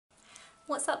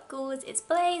What's up ghouls, it's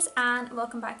Blaze and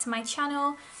welcome back to my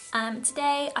channel.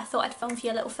 Today I thought I'd film for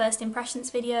you a little first impressions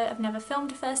video. I've never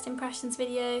filmed a first impressions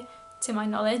video to my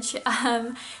knowledge,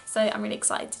 so I'm really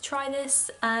excited to try this.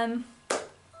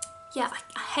 Yeah,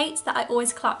 I hate that I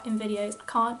always clap in videos.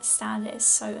 I can't stand it, it's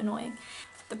so annoying.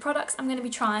 The products I'm going to be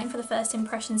trying for the first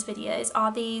impressions videos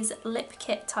are these lip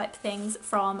kit type things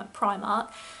from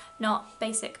Primark. Not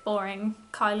basic, boring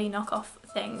Kylie knockoff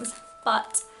things,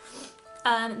 but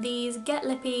these Get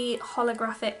Lippy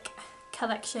Holographic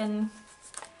collection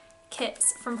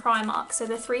kits from Primark. So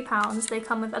they're £3. They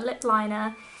come with a lip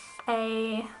liner,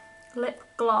 a lip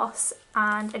gloss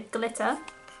and a glitter.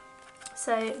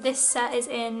 So this set is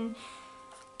in,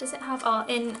 does it have,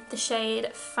 in the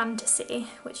shade Fantasy,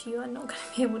 which you are not going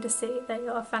to be able to see. There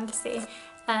you are, Fantasy.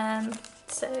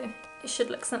 So it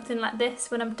should look something like this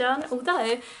when I'm done,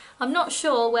 although I'm not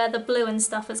sure where the blue and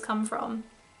stuff has come from,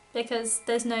 because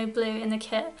there's no blue in the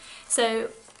kit. So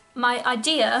my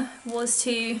idea was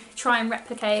to try and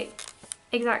replicate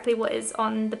exactly what is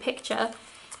on the picture,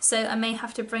 so I may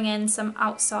have to bring in some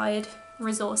outside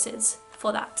resources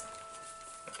for that.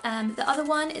 The other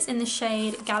one is in the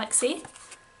shade Galaxy,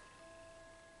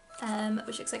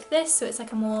 which looks like this, so it's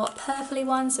like a more purpley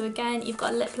one. So again, you've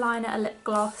got a lip liner, a lip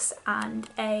gloss and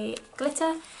a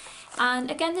glitter,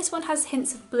 and again this one has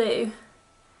hints of blue.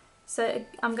 So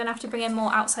I'm going to have to bring in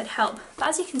more outside help. But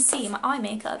as you can see, my eye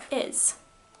makeup is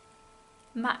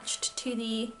matched to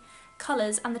the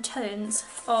colours and the tones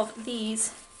of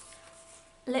these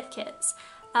lip kits.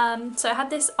 So I had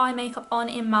this eye makeup on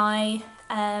in my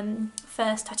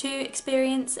first tattoo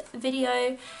experience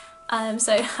video.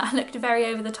 So I looked very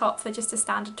over the top for just a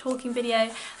standard talking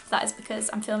video. That is because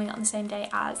I'm filming it on the same day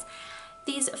as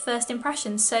these first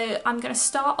impressions. So I'm going to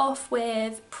start off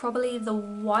with probably the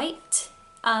white.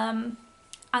 And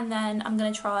then I'm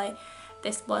going to try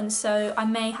this one, so I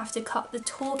may have to cut the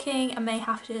talking, I may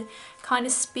have to kind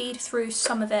of speed through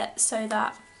some of it so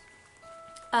that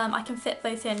I can fit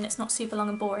both in. It's not super long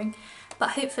and boring,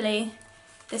 but hopefully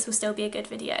this will still be a good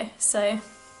video. So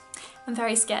I'm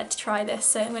very scared to try this,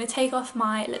 so I'm going to take off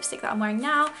my lipstick that I'm wearing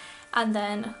now and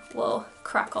then we'll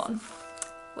crack on.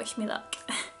 Wish me luck.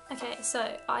 Okay,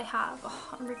 so I have,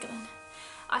 I'm wriggling.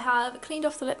 I have cleaned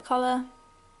off the lip colour.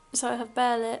 So I have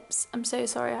bare lips. I'm so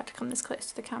sorry I had to come this close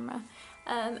to the camera.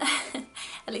 At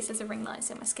least there's a ring light,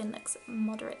 so my skin looks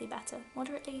moderately better.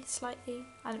 Moderately? Slightly?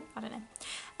 I don't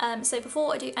know. So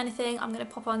before I do anything, I'm going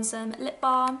to pop on some lip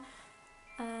balm,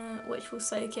 which will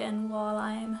soak in while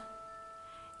I'm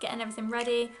getting everything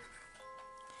ready.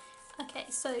 Okay,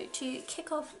 so to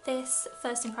kick off this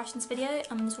first impressions video,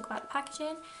 I'm going to talk about the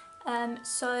packaging.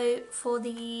 So for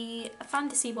the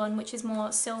Fantasy one, which is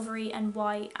more silvery and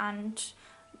white and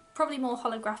probably more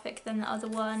holographic than the other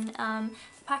one.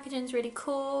 The packaging's really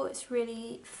cool, it's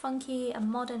really funky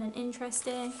and modern and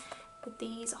interesting with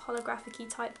these holographic-y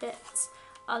type bits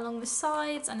along the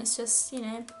sides, and it's just, you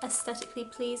know, aesthetically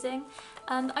pleasing.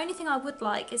 The only thing I would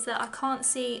like is that I can't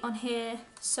see on here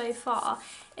so far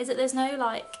is that there's no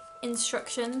like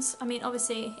instructions. I mean,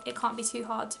 obviously it can't be too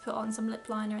hard to put on some lip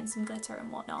liner and some glitter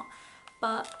and whatnot,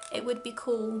 but it would be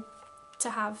cool to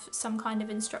have some kind of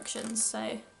instructions,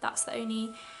 so that's the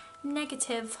only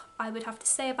negative I would have to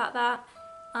say about that.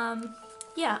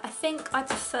 Yeah, I think I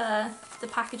prefer the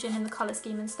packaging and the colour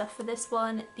scheme and stuff for this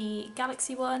one, the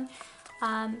Galaxy one,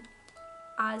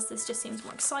 as this just seems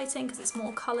more exciting because it's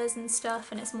more colours and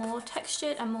stuff and it's more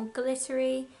textured and more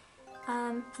glittery.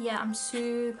 Yeah, I'm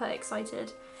super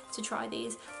excited to try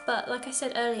these, but like I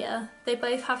said earlier, they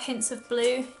both have hints of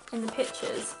blue in the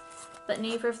pictures, but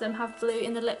neither of them have blue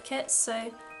in the lip kits,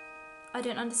 so I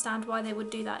don't understand why they would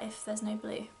do that if there's no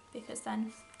blue, because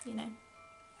then, you know,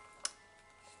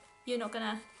 you're not going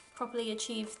to properly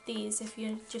achieve these if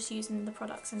you're just using the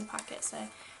products in the packet, so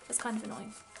that's kind of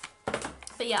annoying.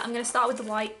 But yeah, I'm going to start with the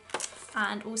white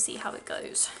and we'll see how it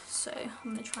goes. So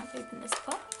I'm going to try and open this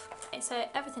up. Okay, so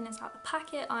everything is out of the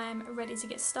packet, I'm ready to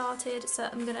get started. So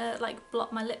I'm going to like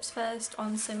blot my lips first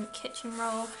on some kitchen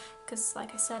roll, because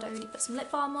like I said, I already put some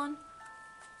lip balm on.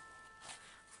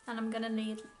 And I'm going to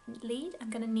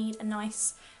need a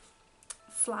nice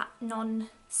flat,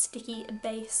 non-sticky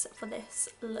base for this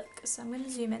look. So I'm going to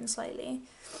zoom in slightly.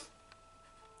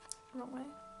 Wrong way.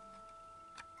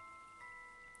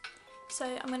 So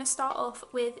I'm going to start off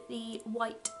with the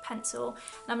white pencil,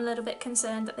 and I'm a little bit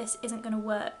concerned that this isn't going to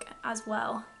work as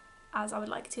well as I would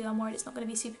like to. I'm worried it's not going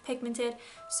to be super pigmented,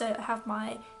 so I have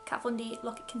my Kat Von D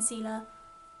Lock-It Concealer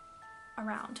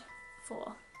around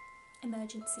for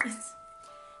emergencies.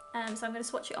 So I'm going to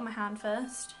swatch it on my hand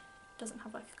first. Doesn't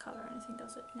have like a colour or anything,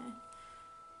 does it? No.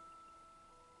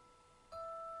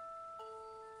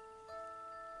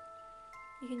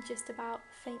 You can just about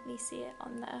faintly see it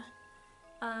on there.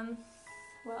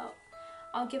 Well,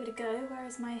 I'll give it a go. Where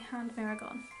is my hand mirror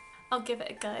gone? I'll give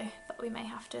it a go, but we may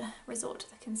have to resort to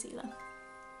the concealer.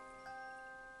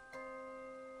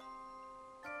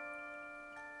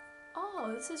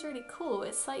 Oh, this is really cool.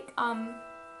 It's like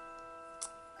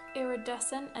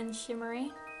iridescent and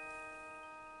shimmery,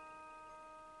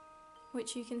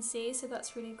 which you can see, so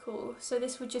that's really cool. So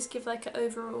this would just give like an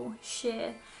overall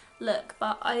sheer look,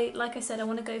 but like I said, I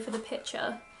want to go for the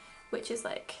picture, which is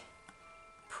like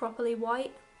properly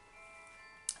white.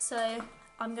 So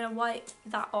I'm going to wipe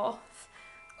that off,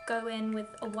 go in with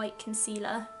a white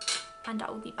concealer, and I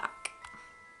will be back.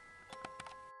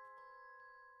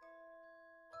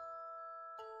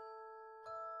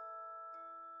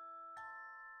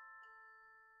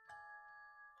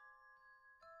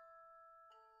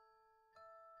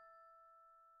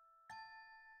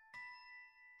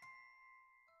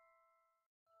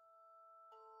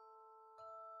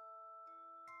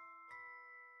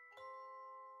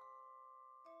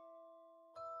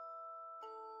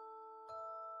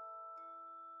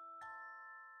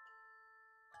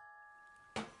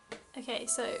 Okay,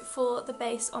 so for the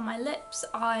base on my lips,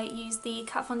 I use the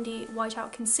Kat Von D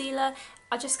Whiteout Concealer.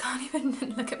 I just can't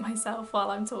even look at myself while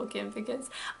I'm talking because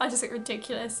I just look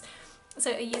ridiculous.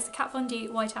 So I use the Kat Von D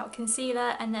Whiteout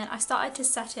Concealer, and then I started to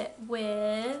set it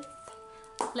with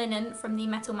Linen from the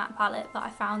Metal Matte palette, but I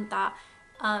found that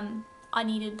I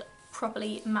needed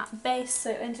properly matte base,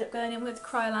 so I ended up going in with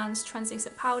Kryolan's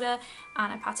translucent powder,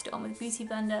 and I patted it on with Beauty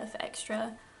Blender for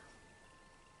extra,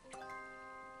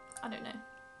 I don't know,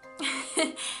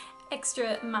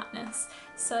 extra matteness.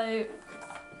 So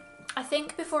I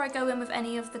think before I go in with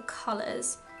any of the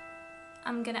colours,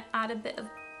 I'm going to add a bit of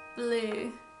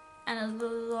blue and a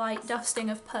light dusting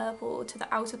of purple to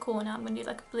the outer corner. I'm going to do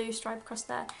like a blue stripe across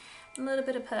there, a little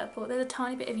bit of purple. There's a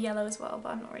tiny bit of yellow as well,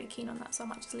 but I'm not really keen on that, so I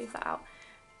might just leave that out.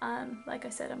 Like I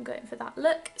said, I'm going for that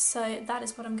look, so that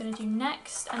is what I'm going to do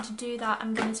next. And to do that,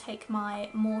 I'm going to take my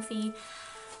Morphe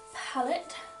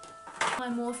palette, my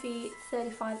Morphe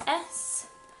 35S,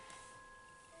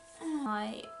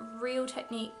 my Real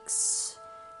Techniques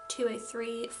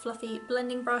 203 fluffy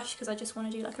blending brush, because I just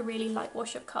want to do like a really light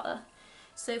wash up colour.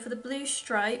 So for the blue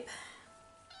stripe,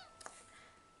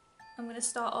 I'm going to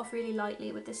start off really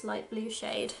lightly with this light blue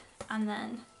shade, and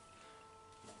then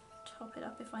top it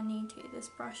up if I need to. This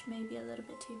brush may be a little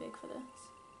bit too big for this.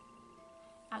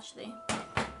 Actually,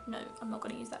 no, I'm not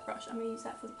going to use that brush. I'm going to use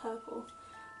that for the purple.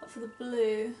 But for the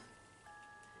blue,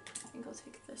 I think I'll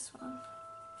take this one.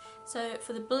 So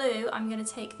for the blue, I'm going to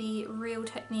take the Real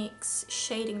Techniques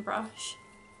shading brush,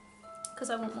 because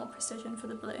I want more precision for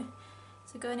the blue.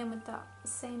 So going in with that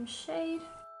same shade.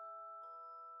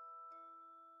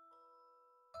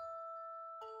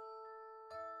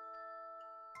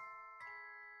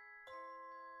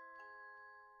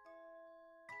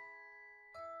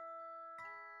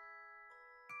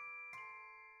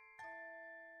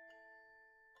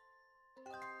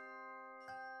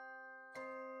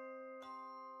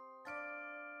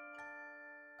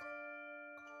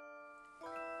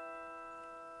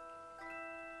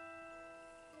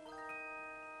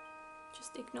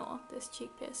 Just ignore this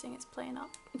cheek piercing, it's playing up.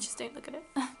 Just don't look at it.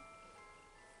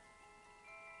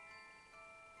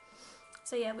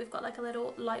 So yeah, we've got like a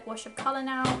little light wash of colour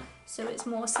now, so it's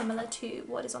more similar to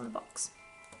what is on the box.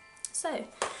 So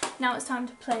now it's time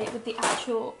to play with the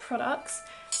actual products.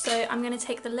 So I'm going to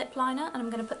take the lip liner and I'm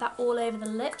going to put that all over the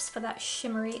lips for that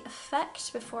shimmery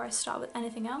effect before I start with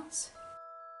anything else.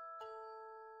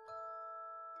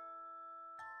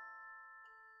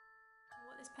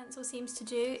 What this pencil seems to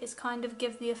do is kind of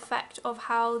give the effect of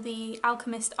how the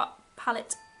Alchemist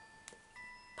palette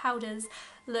powders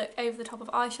look over the top of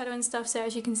eyeshadow and stuff. So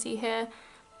as you can see here,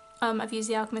 I've used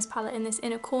the Alchemist palette in this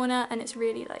inner corner, and it's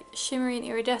really like shimmery and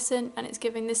iridescent, and it's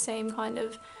giving the same kind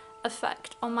of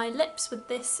effect on my lips with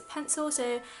this pencil.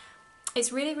 So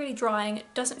it's really, really drying. It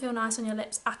doesn't feel nice on your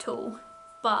lips at all,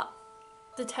 but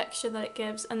the texture that it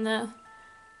gives and the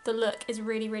look is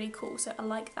really, really cool, so I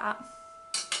like that.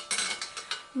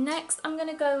 Next, I'm going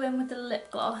to go in with the lip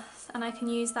gloss, and I can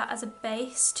use that as a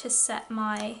base to set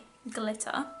my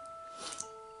glitter.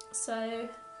 So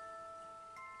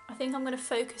I think I'm going to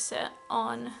focus it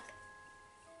on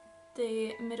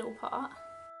the middle part.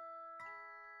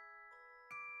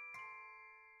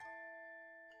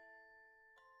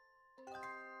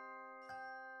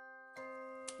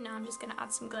 Now I'm just going to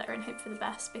add some glitter and hope for the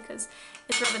best, because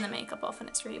it's rubbing the makeup off and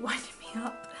it's really winding me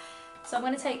up. So I'm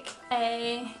going to take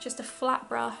just a flat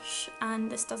brush,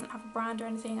 and this doesn't have a brand or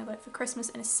anything, I got it for Christmas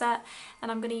in a set,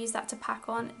 and I'm going to use that to pack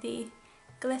on the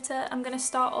glitter. I'm going to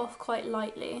start off quite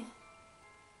lightly.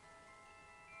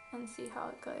 and see how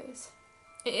it goes.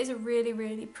 It is a really,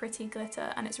 really pretty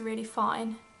glitter and it's really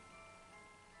fine.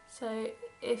 So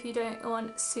if you don't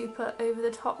want super over the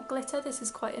top glitter, this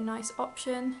is quite a nice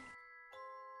option.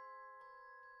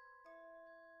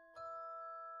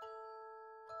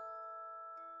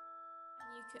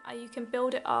 You can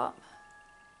build it up.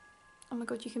 Oh my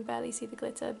god, you can barely see the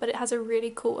glitter, but it has a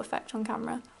really cool effect on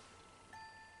camera.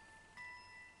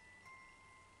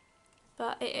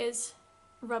 But it is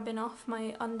rubbing off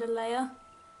my under layer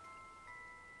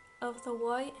of the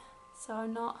white, so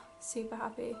I'm not super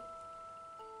happy.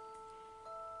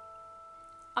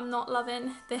 I'm not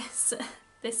loving this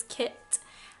this kit.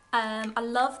 I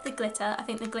love the glitter. I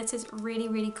think the glitter's really,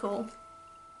 really cool.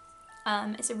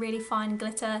 It's a really fine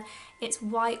glitter. It's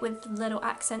white with little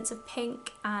accents of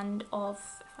pink and of,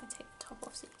 if I take the top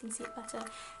off so you can see it better,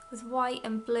 with white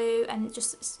and blue and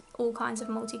just all kinds of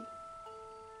multi.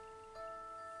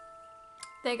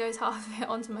 There goes half of it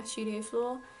onto my studio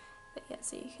floor. But yeah,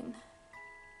 so you can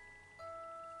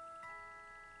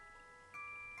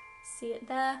see it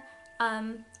there.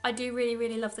 I do really,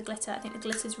 really love the glitter. I think the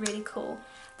glitter is really cool.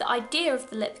 The idea of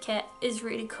the lip kit is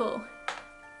really cool,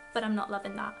 but I'm not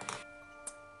loving that.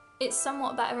 It's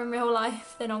somewhat better in real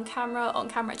life than on camera. On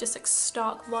camera it just looks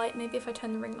stark white. Maybe if I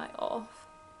turn the ring light off.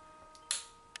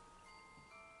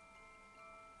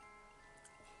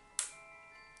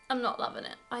 I'm not loving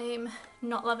it. I am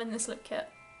not loving this lip kit.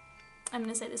 I'm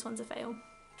gonna say this one's a fail.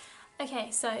 Okay,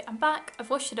 so I'm back,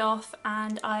 I've washed it off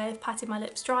and I've patted my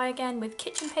lips dry again with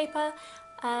kitchen paper.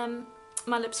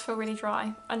 My lips feel really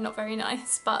dry and not very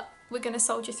nice, but we're gonna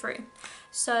soldier through.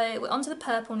 So we're onto the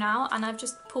purple now, and I've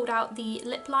just pulled out the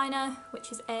lip liner,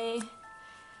 which is a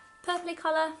purpley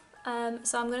colour,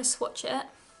 so I'm gonna swatch it.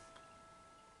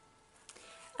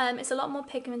 It's a lot more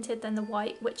pigmented than the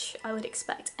white, which I would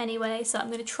expect anyway, so I'm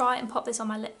going to try and pop this on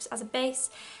my lips as a base.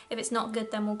 If it's not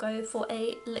good, then we'll go for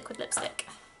a liquid lipstick.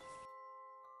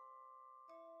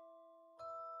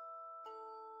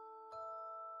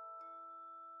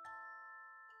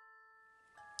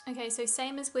 Okay, so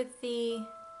same as with the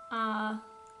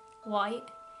white,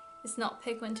 it's not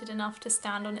pigmented enough to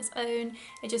stand on its own.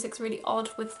 It just looks really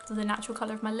odd with the natural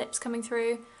colour of my lips coming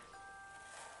through.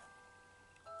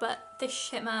 But this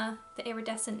shimmer, the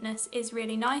iridescentness is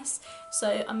really nice,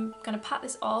 so I'm going to pat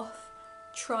this off,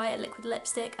 try a liquid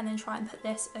lipstick and then try and put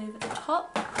this over the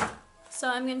top. So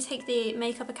I'm going to take the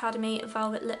Makeup Academy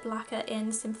Velvet Lip Lacquer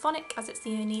in Symphonic, as it's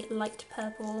the only light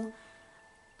purple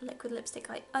liquid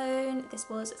lipstick I own. This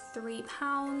was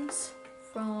 £3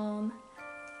 from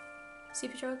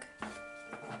Superdrug.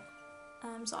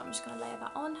 So I'm just going to layer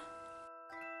that on.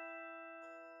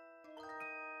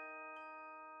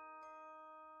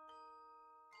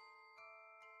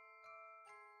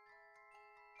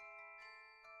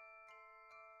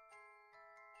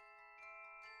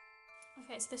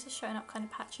 Okay, so this is showing up kind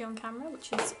of patchy on camera,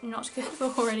 which is not good.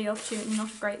 We're already off to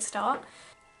not a great start.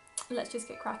 Let's just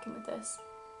get cracking with this.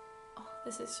 Oh,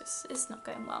 this is just, it's not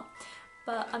going well.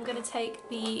 But I'm going to take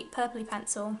the purpley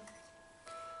pencil.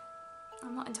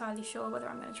 I'm not entirely sure whether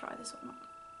I'm going to try this or not.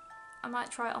 I might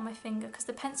try it on my finger because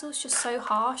the pencil is just so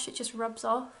harsh, it just rubs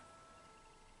off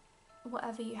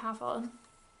whatever you have on.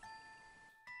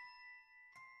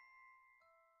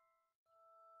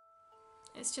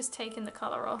 It's just taking the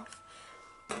colour off.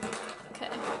 Okay,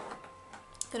 I'm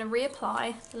going to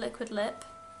reapply the liquid lip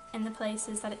in the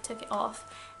places that it took it off,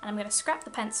 and I'm going to scrap the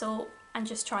pencil and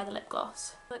just try the lip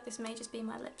gloss. Like, this may just be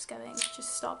my lips going.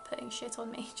 Just stop putting shit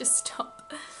on me, just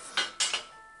stop.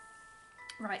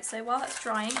 Right, so while that's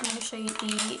drying, I'm going to show you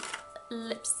the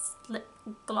lip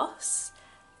gloss,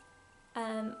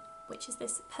 which is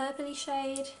this purpley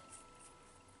shade.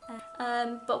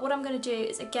 But what I'm going to do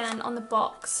is, again, on the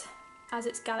box, as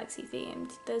it's galaxy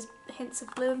themed, there's hints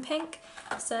of blue and pink,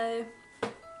 so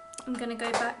I'm going to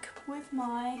go back with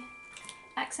my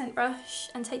accent brush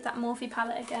and take that Morphe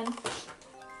palette again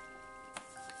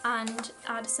and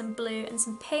add some blue and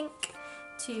some pink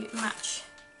to match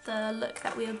the look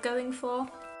that we are going for.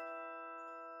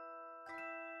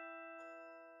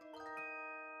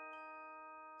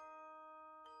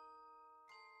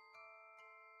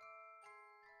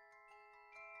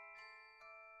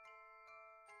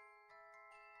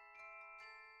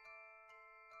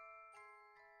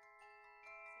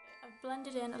 I've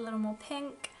blended in a little more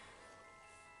pink.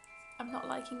 I'm not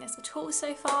liking this at all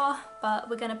so far, but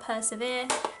we're going to persevere.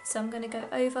 So I'm going to go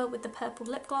over with the purple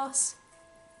lip gloss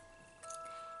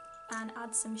and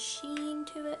add some sheen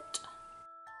to it.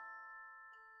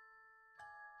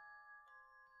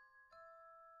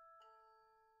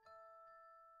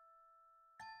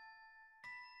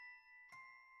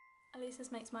 At least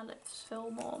this makes my lips feel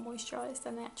more moisturised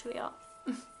than they actually are.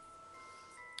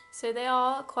 So they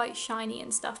are quite shiny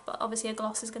and stuff, but obviously a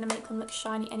gloss is going to make them look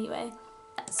shiny anyway.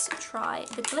 Let's try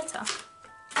the glitter.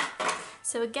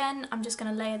 So again, I'm just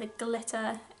going to layer the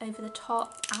glitter over the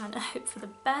top and hope for the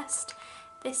best.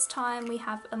 This time we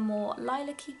have a more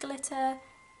lilac-y glitter,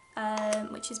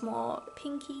 which is more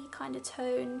pinky kind of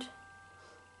toned.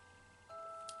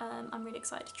 I'm really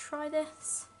excited to try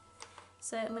this.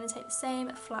 So I'm going to take the same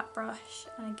flat brush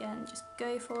and again just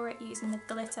go for it using the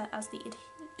glitter as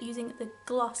using the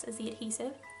gloss as the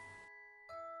adhesive.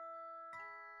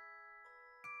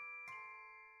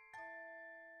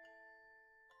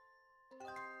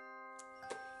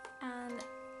 And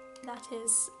that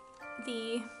is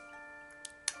the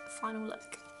final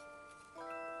look.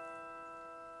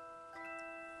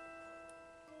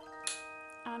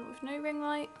 And with no ring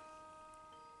light,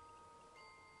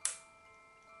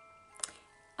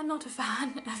 I'm not a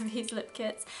fan of these lip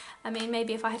kits. I mean,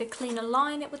 maybe if I had a cleaner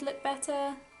line it would look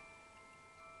better.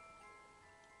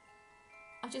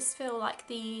 I just feel like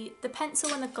the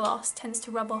pencil and the gloss tends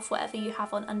to rub off whatever you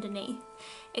have on underneath.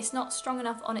 It's not strong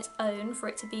enough on its own for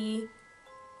it to be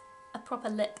a proper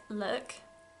lip look.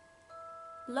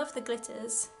 Love the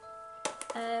glitters.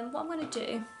 What I'm going to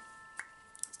do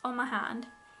is on my hand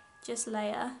just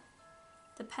layer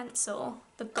the pencil,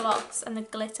 the gloss and the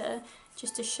glitter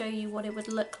just to show you what it would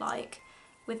look like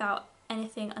without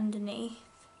anything underneath.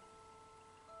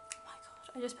 Oh my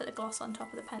god, I just put the gloss on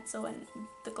top of the pencil and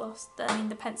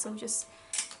the pencil just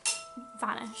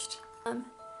vanished.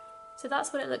 So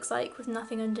that's what it looks like with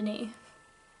nothing underneath,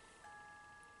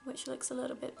 which looks a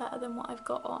little bit better than what I've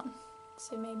got on.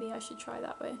 So maybe I should try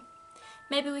that way.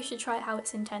 Maybe we should try it how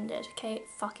it's intended. Okay,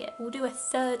 fuck it. We'll do a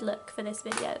third look for this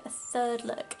video. A third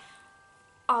look.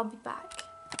 I'll be back.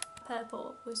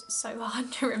 Purple was so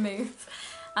hard to remove.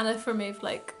 And I've removed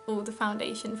like all the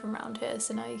foundation from around here.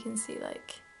 So now you can see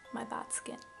like my bad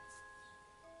skin.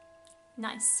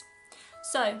 Nice.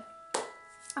 So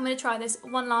I'm going to try this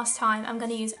one last time. I'm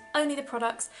going to use only the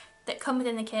products that come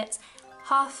within the kit.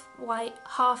 Half white,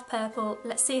 half purple.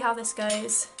 Let's see how this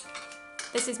goes.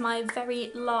 This is my very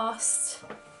last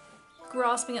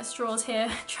grasping at straws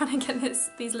here, trying to get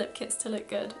these lip kits to look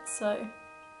good, so.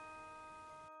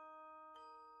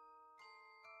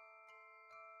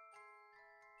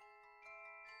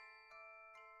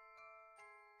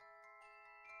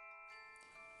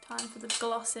 Time for the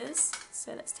glosses,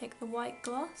 so let's take the white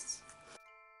gloss.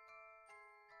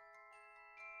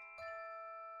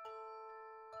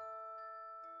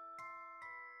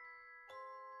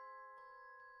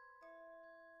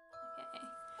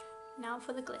 Now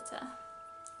for the glitter.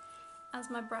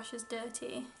 As my brush is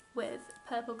dirty with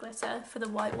purple glitter, for the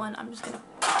white one I'm just gonna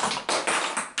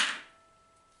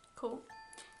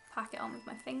pack it on with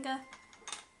my finger.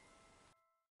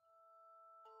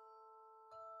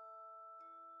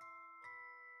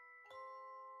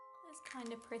 It's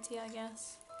kind of pretty, I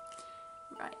guess.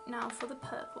 Right, now for the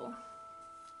purple.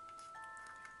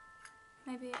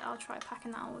 Maybe I'll try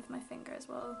packing that on with my finger as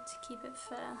well to keep it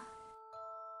fair.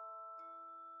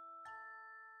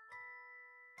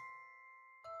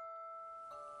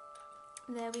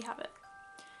 There we have it.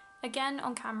 Again,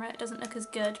 on camera it doesn't look as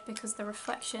good because the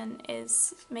reflection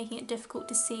is making it difficult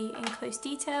to see in close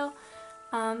detail.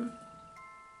 It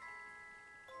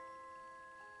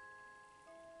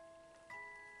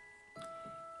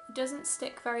doesn't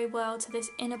stick very well to this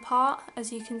inner part.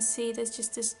 As you can see, there's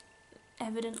just this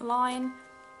evident line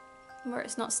where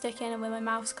it's not sticking, and when my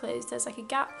mouth's closed there's like a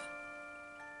gap.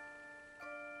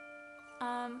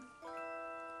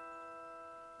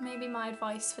 Maybe my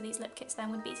advice for these lip kits then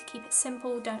would be to keep it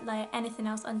simple, don't layer anything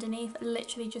else underneath,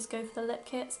 literally just go for the lip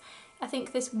kits. I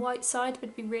think this white side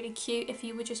would be really cute if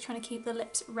you were just trying to keep the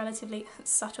lips relatively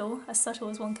subtle as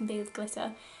one can be with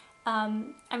glitter,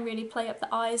 and really play up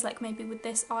the eyes, like maybe with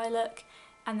this eye look,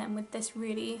 and then with this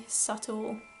really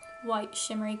subtle white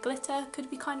shimmery glitter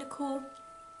could be kind of cool.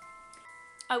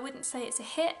 I wouldn't say it's a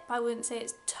hit, but I wouldn't say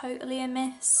it's totally a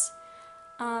miss.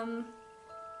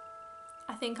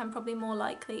 I think I'm probably more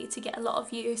likely to get a lot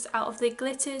of use out of the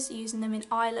glitters, using them in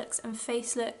eye looks and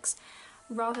face looks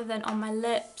rather than on my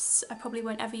lips. I probably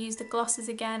won't ever use the glosses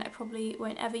again, I probably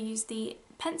won't ever use the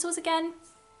pencils again.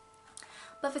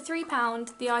 But for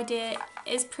 £3, the idea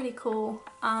is pretty cool.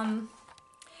 I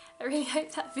really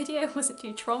hope that video wasn't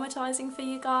too traumatising for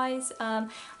you guys. I'm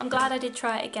glad I did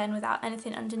try it again without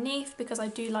anything underneath because I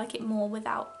do like it more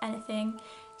without anything.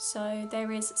 So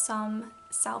there is some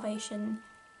salvation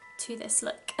to this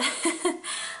look.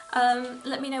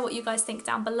 Let me know what you guys think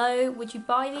down below. Would you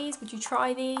buy these? Would you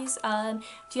try these? Do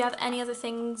you have any other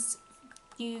things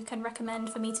you can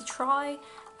recommend for me to try?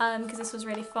 Because this was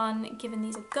really fun giving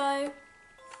these a go.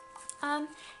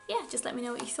 yeah, just let me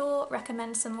know what you thought,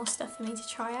 recommend some more stuff for me to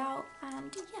try out,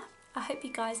 and yeah, I hope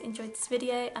you guys enjoyed this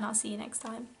video and I'll see you next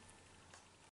time.